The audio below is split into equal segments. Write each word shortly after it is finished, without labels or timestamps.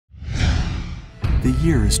the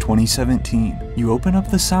year is 2017. You open up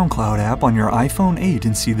the SoundCloud app on your iPhone 8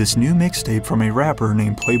 and see this new mixtape from a rapper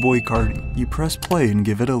named Playboi Carti. You press play and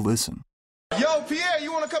give it a listen. Yo, Pierre,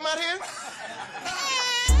 you wanna come out here?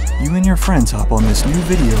 You and your friends hop on this new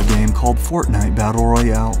video game called Fortnite Battle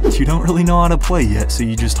Royale. You don't really know how to play yet, so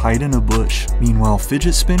you just hide in a bush. Meanwhile,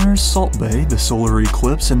 fidget spinners, Salt Bae, the solar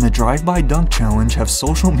eclipse, and the drive-by dunk challenge have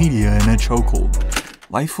social media in a chokehold.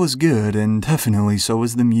 Life was good, and definitely so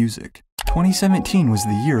was the music. 2017 was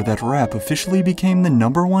the year that rap officially became the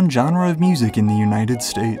 #1 genre of music in the United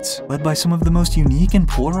States. Led by some of the most unique and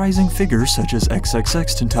polarizing figures such as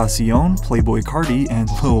XXXTentacion, Playboi Carti, and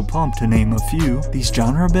Lil Pump to name a few, these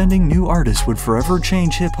genre-bending new artists would forever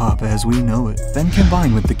change hip-hop as we know it. Then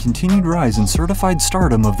combined with the continued rise in certified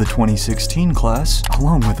stardom of the 2016 class,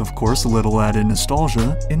 along with of course a little added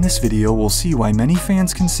nostalgia, in this video we'll see why many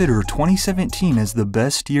fans consider 2017 as the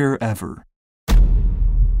best year ever.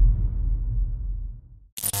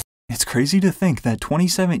 It's crazy to think that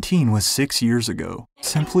 2017 was 6 years ago.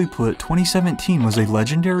 Simply put, 2017 was a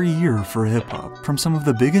legendary year for hip-hop, from some of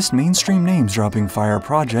the biggest mainstream names dropping fire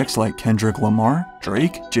projects like Kendrick Lamar,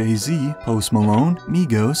 Drake, Jay-Z, Post Malone,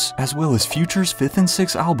 Migos, as well as Future's 5th and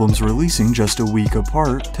 6th albums releasing just a week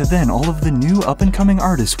apart, to then all of the new up-and-coming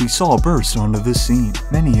artists we saw burst onto the scene,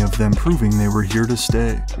 many of them proving they were here to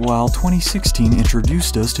stay. While 2016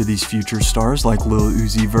 introduced us to these future stars like Lil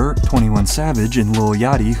Uzi Vert, 21 Savage, and Lil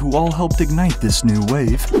Yachty, who all helped ignite this new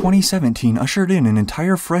wave, 2017 ushered in an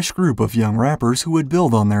entire fresh group of young rappers who would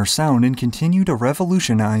build on their sound and continue to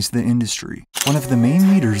revolutionize the industry. One of the main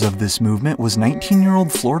leaders of this movement was 19-year-old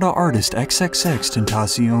Florida artist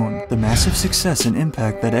XXXTentacion. The massive success and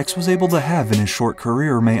impact that X was able to have in his short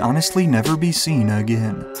career may honestly never be seen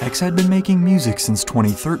again. X had been making music since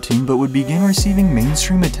 2013 but would begin receiving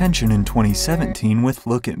mainstream attention in 2017 with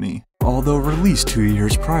Look At Me. Although released 2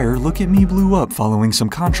 years prior, Look At Me blew up following some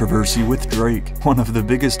controversy with Drake, one of the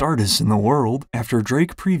biggest artists in the world, after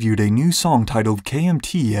Drake previewed a new song titled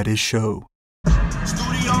KMT at his show.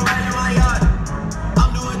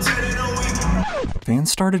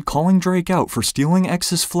 Fans started calling Drake out for stealing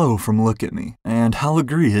X's flow from Look At Me, and I'll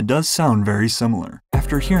agree it does sound very similar.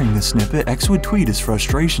 After hearing the snippet, X would tweet his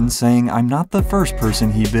frustration saying, "I'm not the first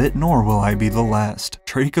person he bit, nor will I be the last.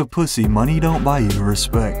 Drake a pussy, money don't buy you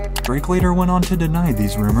respect." Drake later went on to deny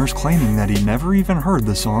these rumors, claiming that he never even heard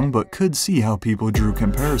the song but could see how people drew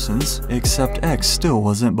comparisons, except X still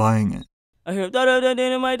wasn't buying it. I hear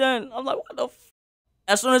da-da-da-da-da-da-da. I'm like, what the f?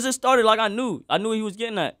 As soon as it started, like I knew he was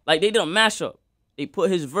getting that. Like they did a mashup. They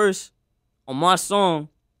put his verse on my song,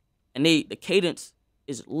 and the cadence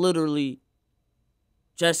is literally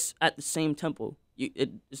just at the same tempo.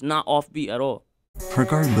 It's not offbeat at all.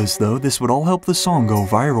 Regardless though, this would all help the song go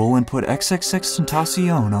viral and put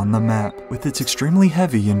XXXTentacion on the map. With its extremely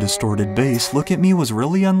heavy and distorted bass, Look At Me was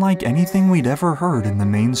really unlike anything we'd ever heard in the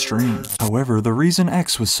mainstream. However, the reason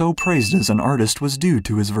X was so praised as an artist was due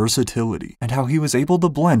to his versatility, and how he was able to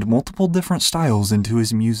blend multiple different styles into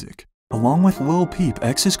his music. Along with Lil Peep,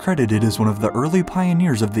 X is credited as one of the early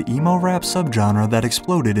pioneers of the emo rap subgenre that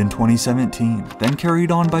exploded in 2017, then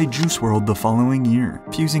carried on by Juice WRLD the following year.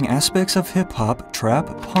 Fusing aspects of hip-hop,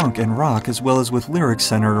 trap, punk, and rock as well as with lyrics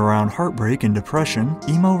centered around heartbreak and depression,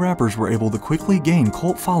 emo rappers were able to quickly gain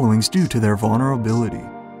cult followings due to their vulnerability.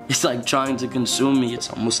 It's like trying to consume me. It's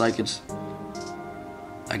almost like it's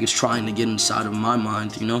trying to get inside of my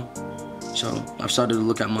mind, you know? So I've started to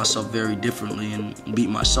look at myself very differently and beat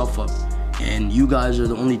myself up. And you guys are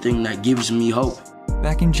the only thing that gives me hope.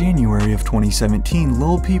 Back in January of 2017,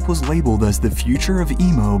 Lil Peep was labeled as the future of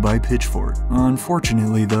emo by Pitchfork.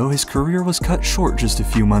 Unfortunately though, his career was cut short just a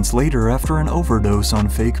few months later after an overdose on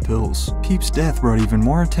fake pills. Peep's death brought even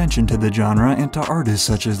more attention to the genre and to artists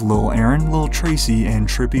such as Lil Aaron, Lil Tracy, and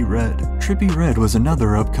Trippie Redd. Trippie Redd was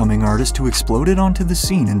another upcoming artist who exploded onto the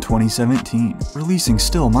scene in 2017, releasing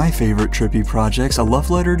still my favorite Trippie projects, A Love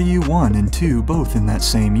Letter to You 1 and 2, both in that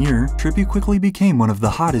same year. Trippie quickly became one of the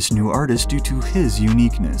hottest new artists due to his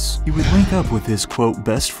uniqueness. He would link up with his quote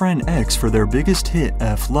best friend X for their biggest hit,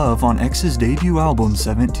 F Love, on X's debut album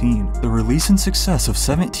 17. The release and success of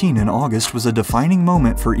 17 in August was a defining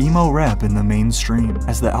moment for emo rap in the mainstream,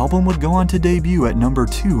 as the album would go on to debut at number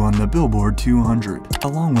 2 on the Billboard 200.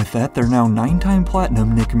 Along with that, their now 9-time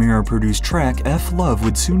platinum Nick Mira produced track F Love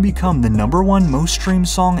would soon become the #1 most streamed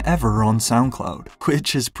song ever on SoundCloud,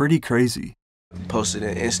 which is pretty crazy. Posted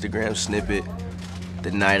an Instagram snippet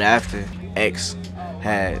the night after. X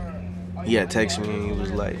had texted me and he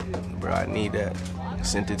was like, "Bro, I need that." I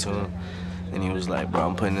sent it to him and he was like, "Bro,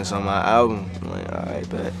 I'm putting this on my album." I'm like, "Alright,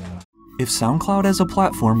 bet." If SoundCloud as a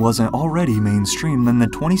platform wasn't already mainstream, then the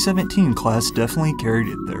 2017 class definitely carried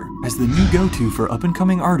it there. As the new go-to for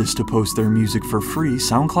up-and-coming artists to post their music for free,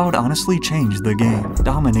 SoundCloud honestly changed the game,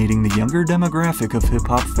 dominating the younger demographic of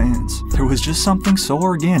hip-hop fans. There was just something so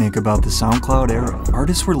organic about the SoundCloud era.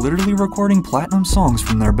 Artists were literally recording platinum songs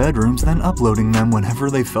from their bedrooms, then uploading them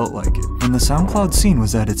whenever they felt like it. When the SoundCloud scene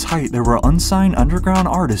was at its height, there were unsigned underground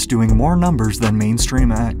artists doing more numbers than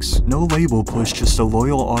mainstream acts. No label pushed, just a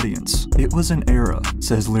loyal audience. It was an era,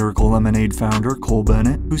 says Lyrical Lemonade founder Cole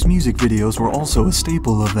Bennett, whose music videos were also a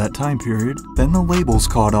staple of that time period. Then the labels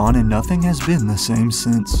caught on and nothing has been the same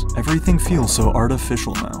since. Everything feels so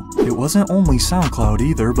artificial now. It wasn't only SoundCloud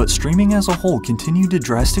either, but streaming as a whole continued to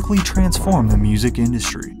drastically transform the music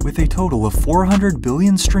industry. With a total of 400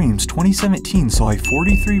 billion streams, 2017 saw a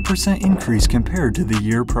 43% increase compared to the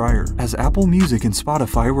year prior, as Apple Music and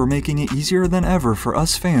Spotify were making it easier than ever for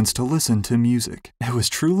us fans to listen to music. It was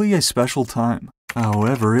truly a special time.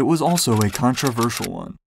 However, it was also a controversial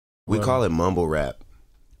one. We call it mumble rap.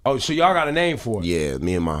 Oh, so y'all got a name for it? Yeah,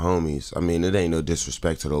 me and my homies. I mean, it ain't no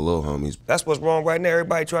disrespect to the little homies. That's what's wrong right now.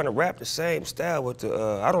 Everybody trying to rap the same style with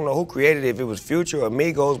the, I don't know who created it, if it was Future or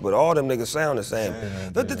Migos, but all them niggas sound the same.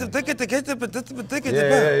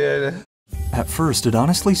 Yeah. At first, it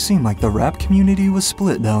honestly seemed like the rap community was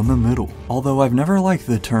split down the middle. Although I've never liked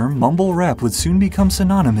the term, mumble rap would soon become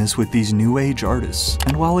synonymous with these new age artists.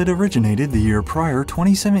 And while it originated the year prior,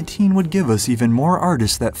 2017 would give us even more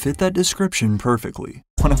artists that fit that description perfectly.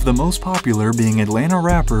 One of the most popular being Atlanta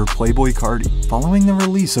rapper Playboi Carti. Following the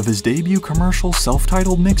release of his debut commercial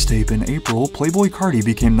self-titled mixtape in April, Playboi Carti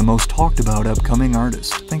became the most talked about upcoming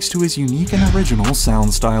artist. Thanks to his unique and original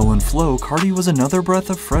sound, style, and flow, Carti was another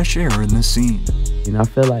breath of fresh air in the scene. You know, I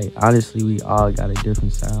feel like, honestly, we all got a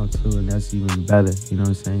different sound too, and that's even better. You know what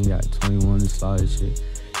I'm saying? You got 21 to slaughter shit.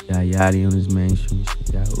 You got Yachty on his mainstream shit.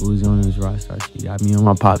 You got Uzi on his rock star shit. You got me on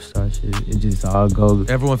my pop star shit. It just all goes.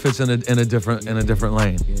 Everyone fits in a different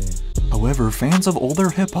lane. Yeah. However, fans of older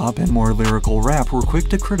hip-hop and more lyrical rap were quick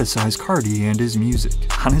to criticize Carti and his music.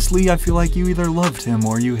 Honestly, I feel like you either loved him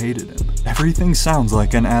or you hated him. Everything sounds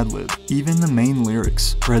like an ad-lib, even the main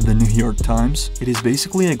lyrics. Read the New York Times? It is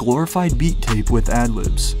basically a glorified beat tape with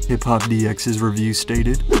ad-libs, Hip Hop DX's review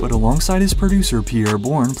stated. But alongside his producer Pierre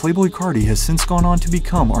Bourne, Playboi Carti has since gone on to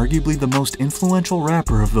become arguably the most influential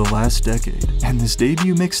rapper of the last decade, and this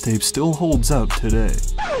debut mixtape still holds up today.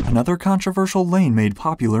 Another controversial lane made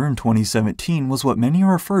popular in 2017 was what many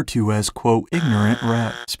refer to as, quote, ignorant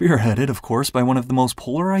rap. Spearheaded, of course, by one of the most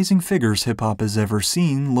polarizing figures hip-hop has ever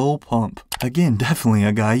seen, Lil Pump. Again, definitely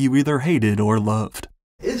a guy you either hated or loved.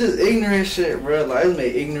 It's just ignorant shit, bro. Like, let's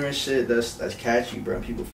make ignorant shit that's catchy, bro.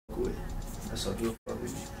 People fuck with. That's what people fuck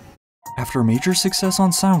with. After major success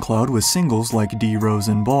on SoundCloud with singles like D-Rose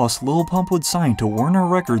and Boss, Lil Pump would sign to Warner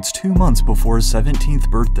Records 2 months before his 17th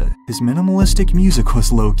birthday. His minimalistic music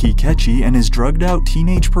was low-key catchy, and his drugged-out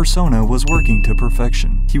teenage persona was working to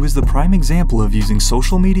perfection. He was the prime example of using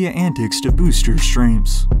social media antics to boost your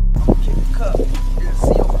streams.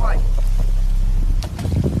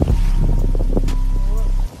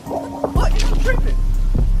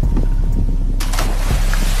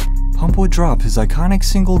 Pump would drop his iconic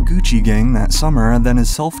single Gucci Gang that summer and then his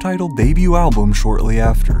self-titled debut album shortly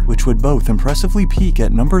after, which would both impressively peak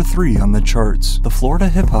at number 3 on the charts. The Florida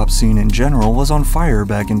hip-hop scene in general was on fire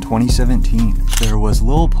back in 2017. There was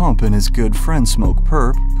Lil Pump and his good friend Smoke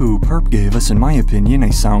Perp, who Perp gave us, in my opinion, a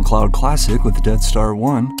SoundCloud classic with Dead Star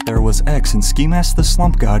 1. There was X and Ski Mask the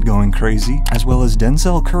Slump God going crazy, as well as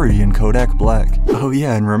Denzel Curry and Kodak Black. Oh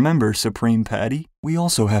yeah, and remember Supreme Patty? We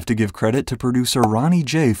also have to give credit to producer Ronnie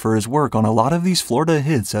J for his work on a lot of these Florida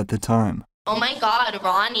hits at the time. Oh my god,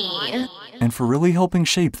 Ronnie. And for really helping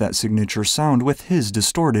shape that signature sound with his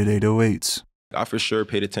distorted 808s. I for sure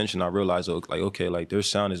paid attention. I realized, like, okay, like their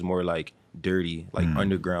sound is more like dirty, like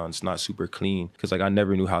underground. It's not super clean. Cause like I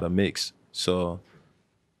never knew how to mix. So,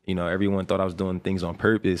 you know, everyone thought I was doing things on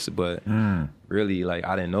purpose, but really, like,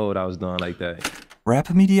 I didn't know what I was doing like that.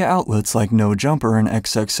 Rap media outlets like No Jumper and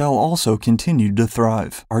XXL also continued to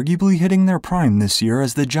thrive, arguably hitting their prime this year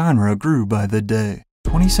as the genre grew by the day.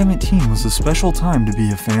 2017 was a special time to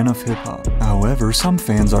be a fan of hip-hop. However, some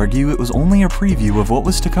fans argue it was only a preview of what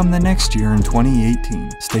was to come the next year in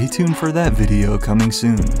 2018. Stay tuned for that video coming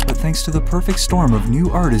soon. But thanks to the perfect storm of new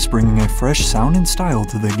artists bringing a fresh sound and style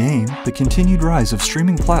to the game, the continued rise of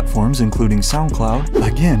streaming platforms including SoundCloud,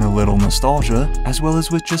 again a little nostalgia, as well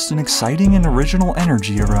as with just an exciting and original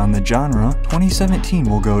energy around the genre, 2017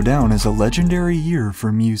 will go down as a legendary year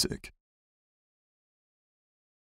for music.